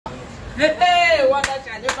Hey, what that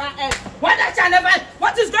shall never end. What that shall never end.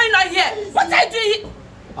 What is going on here? What are you doing here?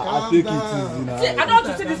 I take it easy now. See, I don't want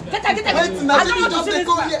to see this. Get out. I don't want to see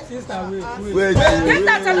this man. Wait. Get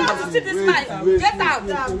out. I don't want to see this man. Get out.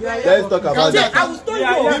 Let's talk about that. I will stone you.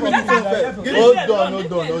 Get out.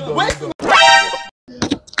 Hold on.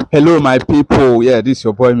 Hello, my people. Yeah, this is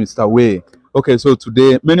your boy, Mr. Way. Okay, so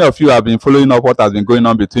today, many of you have been following up what has been going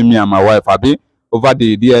on between me and my wife, Abi, over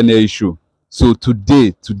the DNA issue. So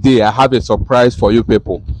today, I have a surprise for you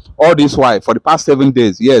people. All this while, for the past 7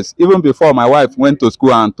 days, yes, even before my wife went to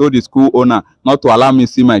school and told the school owner not to allow me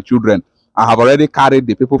to see my children, I have already carried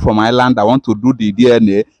the people from my land that want to do the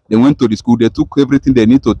DNA. They went to the school, they took everything they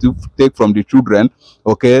need to take from the children.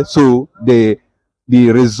 Okay, so the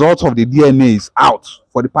result of the DNA is out.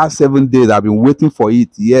 For the past 7 days, I've been waiting for it.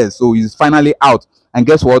 Yes, so it's finally out. And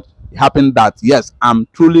guess what? It happened that, yes, I'm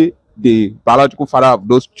truly the biological father of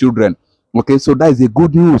those children. Okay, so that is the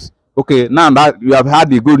good news. Okay, now that you have heard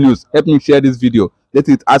the good news, help me share this video. Let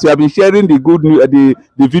it, as you have been sharing the good news,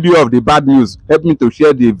 the video of the bad news, help me to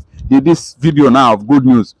share this video now of good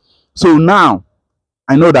news. So now,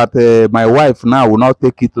 I know that my wife now will not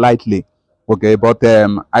take it lightly. Okay, but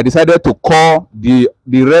I decided to call the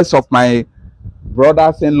rest of my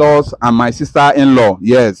brothers-in-laws and my sister-in-law.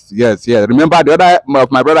 Yes. Remember, the other of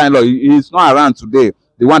my brother-in-law, he is not around today.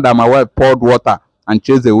 The one that my wife poured water and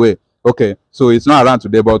chased away. Okay, so it's not around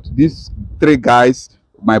today, but these 3 guys,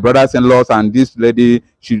 my brothers-in-laws and this lady,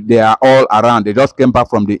 they are all around. They just came back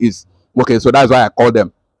from the east. Okay, so that's why I called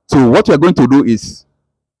them. So what we're going to do is,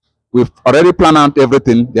 we've already planned out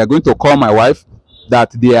everything. They are going to call my wife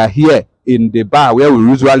that they are here in the bar where we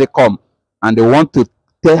usually come, and they want to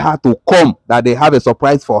tell her to come, that they have a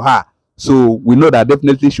surprise for her. So we know that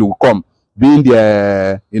definitely she will come, being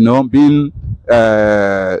their, being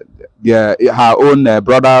her own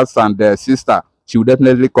brothers and sister. She will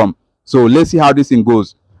definitely come. So let's see how this thing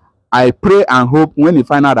goes. I pray and hope when you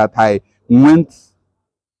find out that I went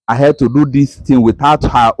ahead to do this thing without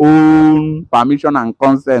her own permission and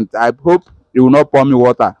consent, I hope it will not pour me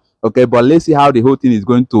water. Okay, but let's see how the whole thing is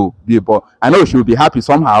going to be. But I know she will be happy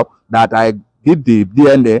somehow that I did the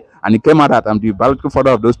DNA and it came out that I'm the biological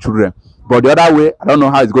father of those children. But the other way, I don't know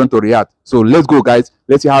how it's going to react. So let's go, guys.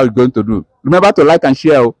 Let's see how it's going to do. Remember to like and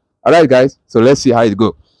share. All right, guys. So let's see how it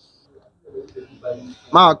goes.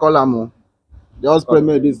 Ma call am. Just pray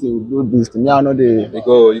me this thing, do this thing. Me I know the.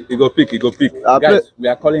 You go pick. Guys, we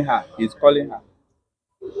are calling her. He's calling her.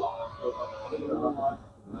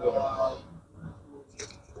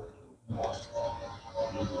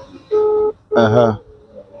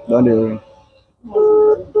 Don't they?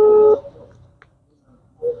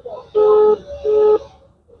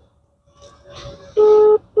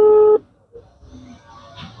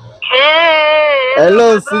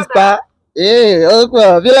 Hello, sister. Hey,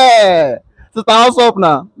 okay, sister, what's up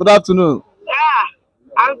now? Good afternoon. Yeah,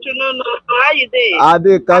 afternoon. How you doing? I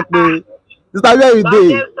dey catch me. Sister, where you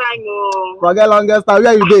dey? Forget longest time.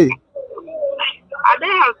 Where you dey? I dey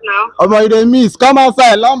house now. Omo, you dey miss. Come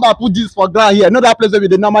outside. Lumber put this for ground here. Know that place where we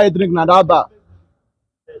dey normally drink na that bar.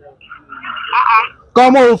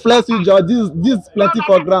 Come on, flex you, George. This plenty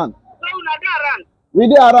for ground. We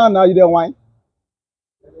dey around now. You dey wine?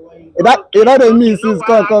 You know they mean since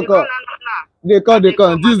come. They come.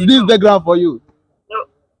 This the ground for you.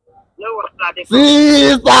 No,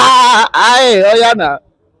 sister, Oyana,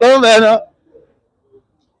 come on.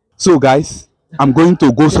 So guys, I'm going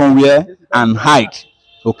to go somewhere and hide.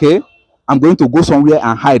 Okay, I'm going to go somewhere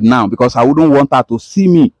and hide now because I wouldn't want her to see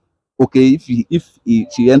me. Okay, if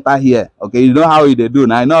she enter here, okay, you know how they do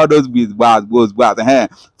now. I know all those bars.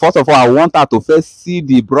 First of all, I want her to first see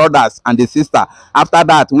the brothers and the sister. After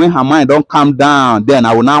that, when her mind don't calm down, then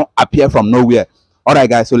I will now appear from nowhere. All right,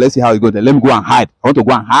 guys. So let's see how it goes. Let me go and hide. I want to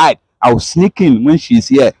go and hide. I will sneak in when she's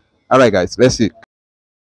here. All right, guys. Let's see.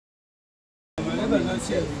 All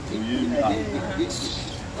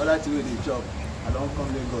that way they chop. I don't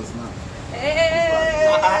come Lagos now.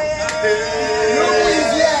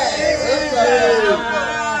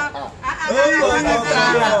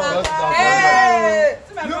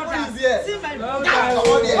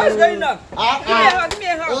 What's going on? Give me a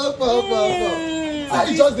hug.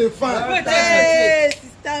 It's just the fun.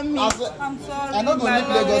 Sister me. I'm sorry. I don't go leave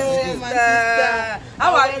Lagos again.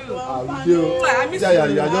 How are you? I miss you.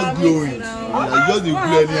 You are just glowing. You are just the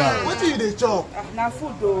glow anyhow. What do you dey chop? Na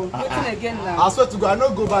food though. Waiting again now. I swear to God, I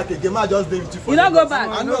no go back again. I just dey with you for. You no go back?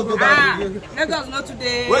 I no go back again. Lagos not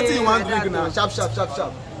today. Wetin you want drink now? Sharp.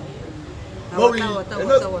 No, we.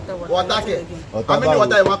 Water. Water. Water. How many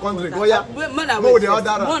water you want to drink? Oh yeah. Go the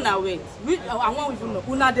other. Mona wait. I want even know.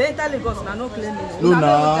 Una dey enter Lagos na no claim. No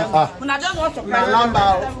na. Una just want to Na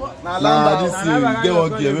lamba. Nah, this thing get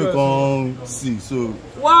one gear we come see. So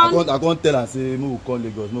I can't tell and say me we come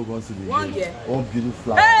Lagos, no come see the one gear. One beautiful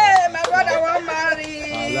flower. Hey, my brother want marry.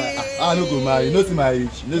 I no go marry. You know see my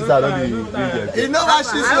age. You know say I don't dey. You know what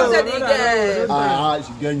she's I don't say the girl.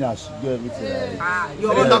 She get nyash, she get everything. You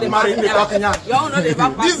don't talk marry, you talk nyash. You don't know the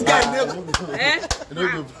back. This guy never. Eh? You no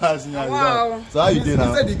go pass nyash. Wow. So how you dey now?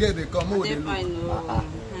 You said the girl they come. They fine no.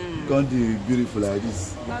 Can't do beautiful like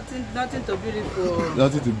this. Nothing to beautiful.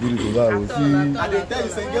 Nothing to beautiful. Wow. See. And they tell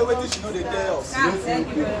you say girl wetin she know they tell us. Thank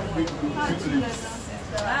you very much.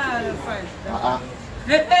 Fine.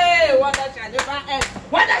 Hey, what that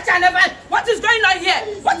channel? What is going on here?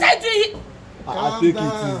 What are you doing here? I take it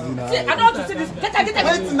easy now. See, I don't want to see this. Get out. Wait,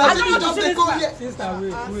 I don't want to see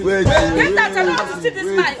this man. Wait. Get out. I don't want to see this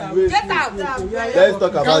man. Get out. Let's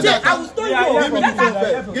talk about that. I will stone you. Get out.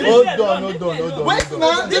 Hold on. Wait,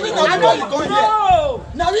 man. Give me that call you come here. No.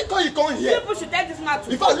 Now we call you come here. People should take this man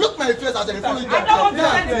to. If I look my face as I follow you, I don't want to see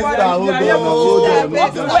this Sister, man. hold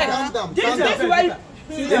on. This is why.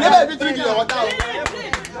 They never even drink your water.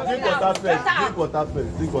 Drink water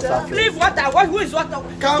first. Leave water. Who is water?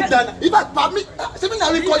 Calm down. If I permit, say me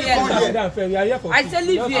now we call you come here. I say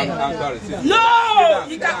leave here. I'm sorry. No,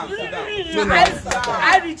 you can.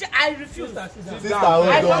 I refuse. Sister, hold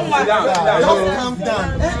I don't on. want. Just calm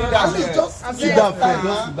down. At least just Sit down first.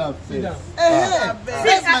 See,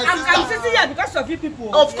 I'm sitting here because of you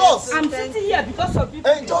people. Of course. I'm sitting here because of you.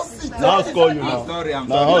 Hey, just sit Now down. I'll call you I'm now. sorry. No.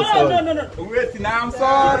 Wait, now I'm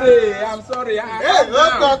sorry. Hey, I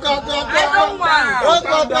don't want.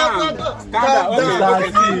 Calm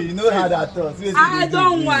down. You know how that talks. I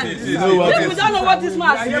don't want. You know what People don't know what this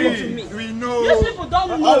man has given to me. We know. These people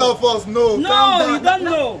don't know. All of us know. No, you don't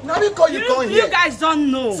know. Now we call you come You here. guys don't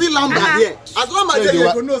know. See Lamba here. As long as Hey, you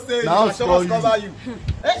the go know say now I shall you. cover you.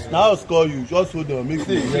 Now I'll score you. Just hold on. Make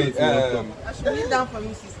me ready to Kneel down for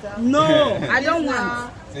me, sister. No, I don't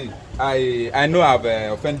want. See, I know I've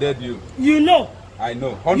offended you. You know. I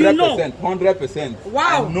know. You know. 100%.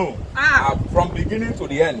 Wow. I know. Ah. From beginning to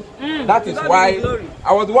the end. That is God be why the glory.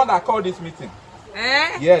 I was the one that called this meeting.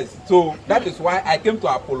 Eh? Yes. So that is why I came to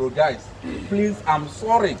apologize. Please, I'm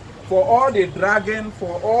sorry for all the dragging,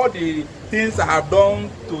 for all the things I have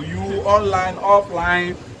done to you online,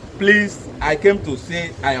 offline. Please, I came to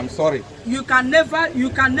say I am sorry. You can never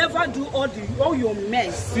do all your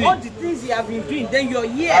mess, all the things you have been doing. Then you're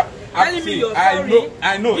here telling me you're sorry.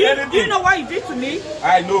 I know. Do you know what you did to me?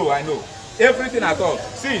 I know. Everything at all.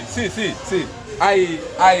 See. I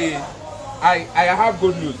have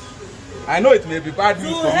good news. I know it may be bad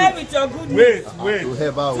news for To hell me. with your good news. Wait. to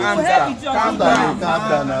have Calm To hell down. with your Calm good down. news.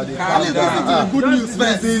 Calm down. Good news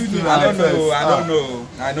first. I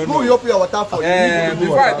don't Who will know. open your water for you?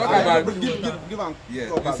 Before I talk about Give am.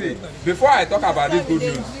 you see, before I talk about this good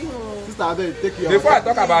news, Sister, abeg, take your before I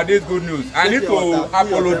talk about this good news, I need to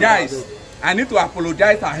apologize. I need to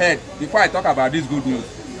apologize ahead before I talk about this good news.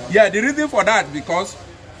 Yeah, the reason for that because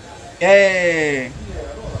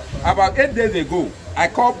about 8 days ago, I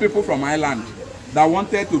called people from Ireland that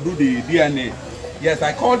wanted to do the DNA. Yes,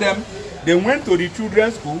 I called them. They went to the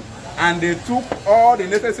children's school and they took all the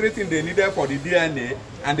necessary things they needed for the DNA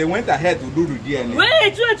and they went ahead to do the DNA.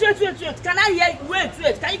 Wait. Can I hear? Wait.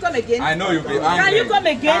 Can you come again? I know you'll be angry. Can you come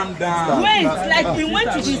again? Calm down. Wait, like we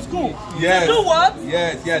went to the school. Yes. To do what?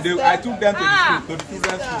 Yes. I took them to the school, to the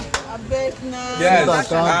children's school. I beg now. Yes.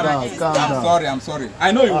 Calm down. I'm sorry.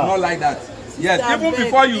 I know you will not like that. Yes, even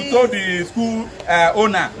before you told the school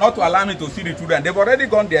owner not to allow me to see the children, they've already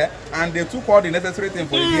gone there and they took all the necessary things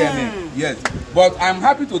for the DNA. Yes, but I'm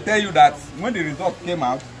happy to tell you that when the result came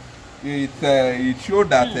out, it showed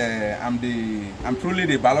that I'm truly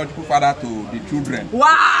the biological father to the children.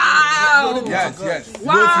 Wow! Yes.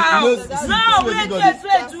 Wow! You know,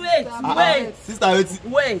 Wait. Sister,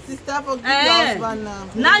 Wait. Sister, forgive your husband now.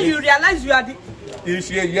 Now you realize you are the.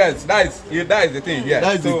 Yes, that is the thing. Yes,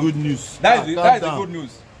 that is so, the good news. That is the good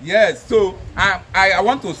news. Yes, so I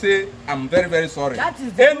want to say I'm very, very sorry. That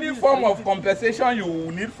is the any form of compensation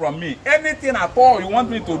you need from me, anything at all you want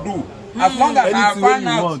me to do, as long as I find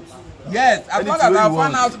out. Yes, as long as I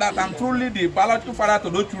find out that I'm truly the biological father to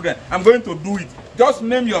those children, I'm going to do it. Just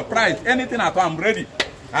name your price, anything at all, I'm ready.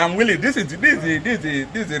 I'm willing. This is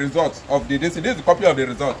the result of this is the copy of the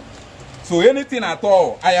result. So anything at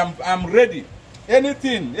all, I'm ready.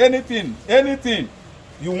 Anything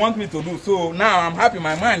you want me to do. So now I'm happy,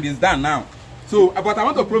 my mind is done now. So, but I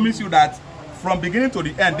want to promise you that from beginning to the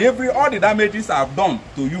end, all the damages I've done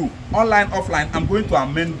to you, online, offline, I'm going to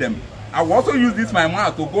amend them. I will also use this my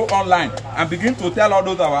mouth to go online and begin to tell all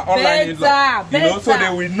those our online in-laws, you know, so they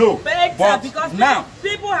will know. But because now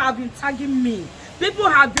people have been tagging me. People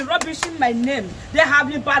have been rubbishing my name. They have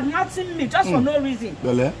been badmouthing me just for no reason.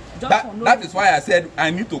 That is why I said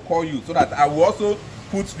I need to call you so that I will also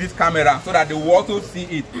put this camera so that they will also see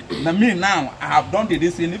it. Now I have done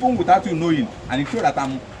this thing even without you knowing, and it shows that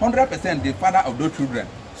I'm 100% the father of those children.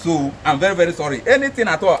 So I'm very, very sorry. Anything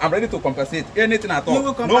at all, I'm ready to compensate. Anything at all. You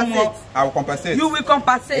will compensate. No more, I will compensate. You will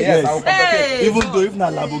compensate. Yes, I will compensate. Hey, even though if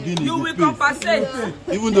not Lamborghini, you will compensate.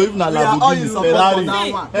 Even though if not Lamborghini,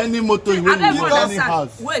 Ferrari, any motor you want, any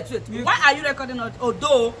house. Wait. Why are you recording?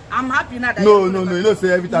 Although I'm happy now that no. You don't say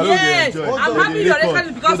every time. Yes, enjoy. I'm happy you're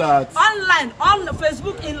recording because so online, on the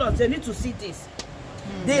Facebook in-laws, they need to see this.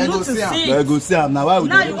 They need to see it. They go see them. Now why would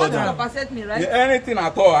now you you want to compensate me, right? Yeah, anything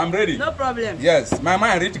at all, I'm ready. No problem. Yes, my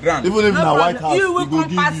mind reach ground. Even if na White House, you will go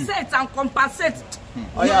compensate and compensate.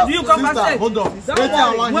 Oh, yeah. You compensate. Sister, hold on.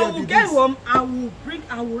 Don't worry. When we get home, I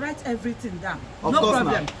will write everything down. Of no course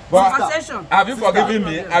problem. But Compensation. have you forgiven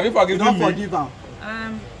me? Have you forgiven Don't me? forgive her.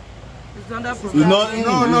 It's under You program. know,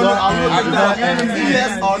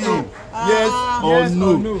 Yes or no? Yes or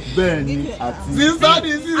no? Benny, Sister,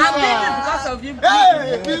 this is I'm doing this because of you.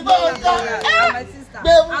 Hey, You're my sister.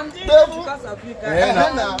 I'm doing this because of you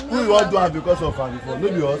guys. who you want to have because of her before?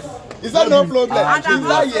 Maybe us. Is that no problem? And I'm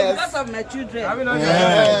also yes. because of my children.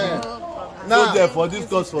 So therefore, this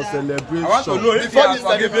calls for celebration. I want to know if you Before have this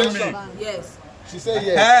forgiven me. celebration. Yes. She said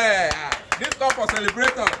yes. Hey, this call for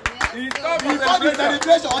celebration. It's call for Before the celebration.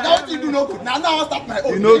 celebration, what do you do no good? Now I'll start my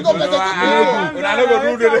own. You know go good. present it to you. I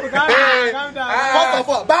never do it. First of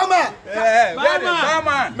all, Bama.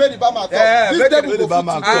 Bama. Make the Bama come. Yeah, This make table the go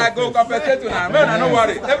Bama fit. come. I go compensate you now. Man, no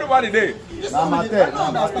worry. Everybody there.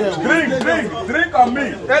 Drink on me.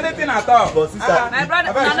 Anything at all. But sister, My brother,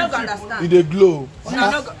 I don't understand. you dey glow.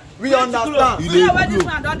 We understand. You See dey why this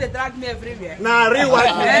glow. man don't they drag me everywhere? Nah, real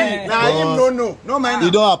white lady. Nah, him no mind.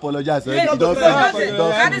 You don't apologize. You don't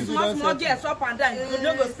That is finish. small girls up and down. You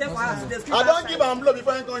don't go stay for us. I don't give am blow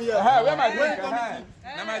before I come here. Where my drink?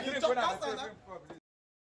 Now my drink.